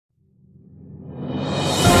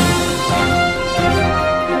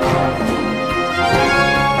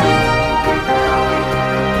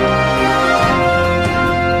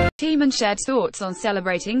and shared thoughts on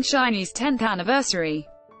celebrating SHINee's 10th anniversary.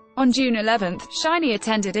 On June 11, SHINee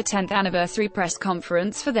attended a 10th anniversary press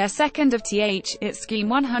conference for their second of It Scheme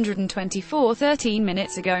 124. 13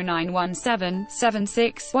 minutes ago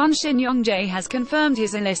 917-761 Shin Young-jae has confirmed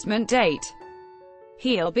his enlistment date.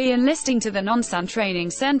 He'll be enlisting to the Nonsan Training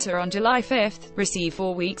Center on July 5, receive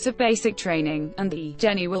 4 weeks of basic training, and the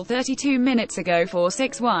SHINee will 32 minutes ago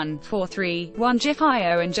 461-431 Ji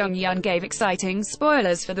Hyo and Jung Yun gave exciting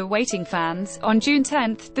spoilers for the waiting fans. On June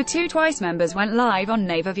 10, the two Twice members went live on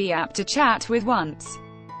Naver V app to chat with once.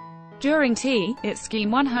 During It Scheme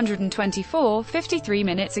 124, 53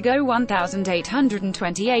 minutes ago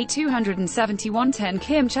 1828-271-10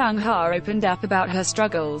 Kim Chung-ha opened up about her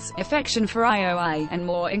struggles, affection for IOI, and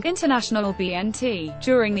more in International BNT.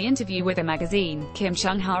 During the interview with a magazine, Kim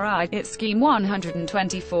Chung-ha It Scheme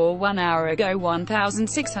 124 1 hour ago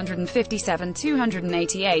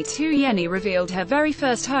 1657-288 SHINee revealed her very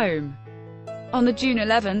first home. On the June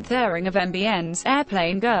 11 airing of MBN's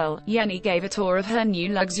Airplane Girl, SHINee gave a tour of her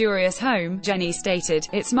new luxurious home. SHINee stated,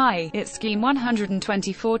 "It's my It Scheme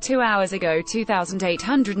 124 2 hours ago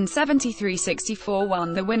 2873-64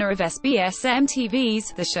 won the winner of SBS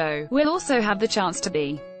MTV's The Show. We'll also have the chance to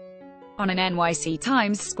be on an NYC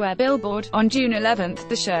Times Square billboard." On June 11,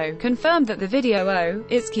 the show confirmed that the video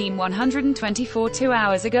It Scheme 124 2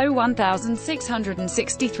 hours ago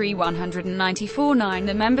 1663-194-9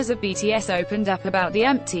 the members of BTS opened up about the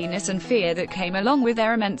emptiness and fear that came along with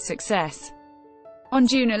their immense success. On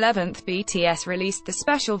June 11, BTS released the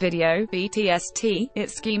special video, BTS It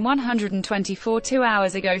Scheme 124 2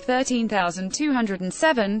 hours ago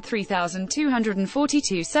 13,207,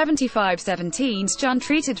 3,242 75-17 Jun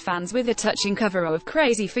treated fans with a touching cover of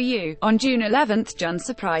Crazy For You. On June 11, Jun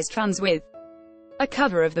surprised fans with a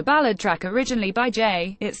cover of the ballad track originally by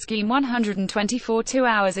Jae, It Scheme 124 2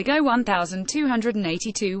 hours ago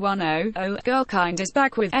 1282 100, Girl Kind is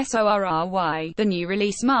back with SORRY. The new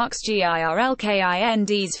release marks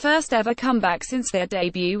GIRLKIND's first ever comeback since their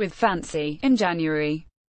debut with Fancy, in January.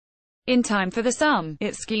 In time for the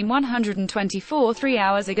It Scheme 124 3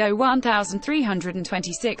 hours ago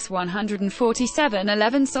 1326 147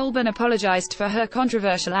 11 Solban apologized for her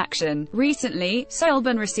controversial action. Recently,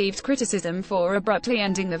 Solban received criticism for abruptly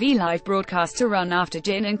ending the V-Live broadcast to run after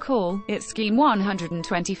Jin and Call. It Scheme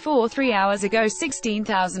 124 3 hours ago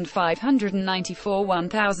 16,594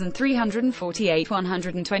 1348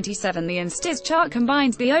 127 The Instiz chart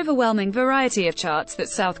combines the overwhelming variety of charts that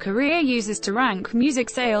South Korea uses to rank music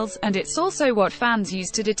sales, and it's also what fans use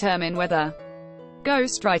to determine whether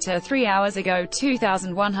Ghostwriter 3 hours ago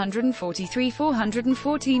 2143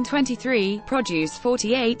 414 23 Produce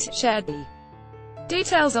 48 shared the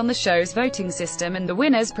details on the show's voting system and the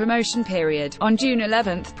winner's promotion period. On June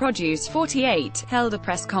 11, Produce 48 held a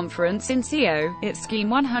press conference in Seoul. It Scheme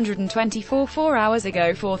 124 4 hours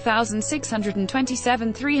ago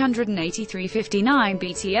 4627 383 59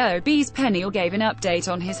 BTOB's Peniel gave an update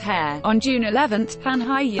on his hair. On June 11, Han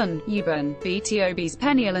Hye-yoon, Yubin, BTOB's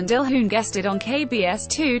Peniel and Il-hoon guested on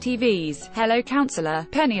KBS2 TV's Hello Counselor.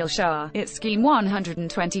 Peniel Shah, It Scheme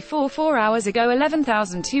 124 4 hours ago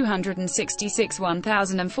 11,266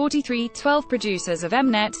 1043 12 producers of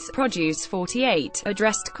Mnet's Produce 48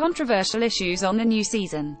 addressed controversial issues on the new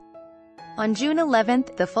season. On June 11,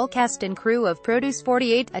 the full cast and crew of Produce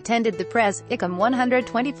 48 attended the press ICM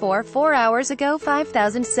 124 4 hours ago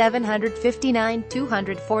 5759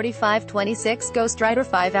 245 26 Ghostwriter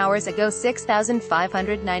 5 hours ago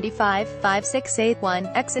 6595 5681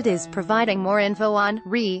 Exit is providing more info on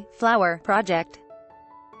Flower project.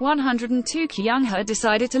 102 Kyungha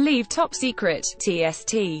decided to leave Top Secret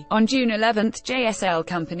 (TST). On June 11, JSL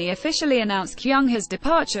Company officially announced Kyungha's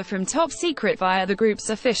departure from Top Secret via the group's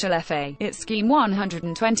official FA. It Scheme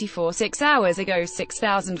 124 6 hours ago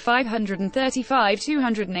 6535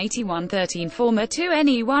 281 13 Former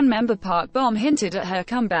 2NE1 member Park Bom hinted at her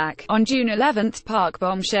comeback. On June 11, Park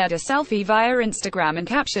Bom shared a selfie via Instagram and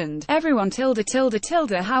captioned, "Everyone how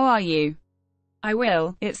are you? I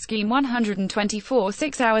will." It Scheme 124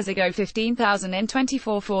 6 hours ago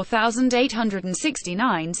 15,024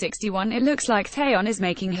 4,869 61 It looks like Taemin is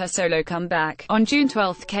making her solo comeback. On June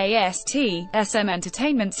 12, KST, SM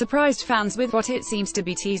Entertainment surprised fans with what it seems to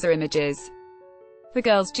be teaser images. The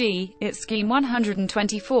girls' It Scheme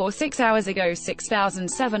 124 6 hours ago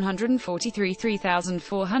 6,743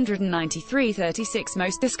 3,493 36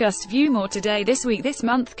 Most discussed view more today this week this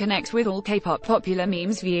month Connect with all K-pop popular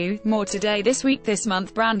memes view more today this week this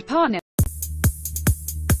month Brand partner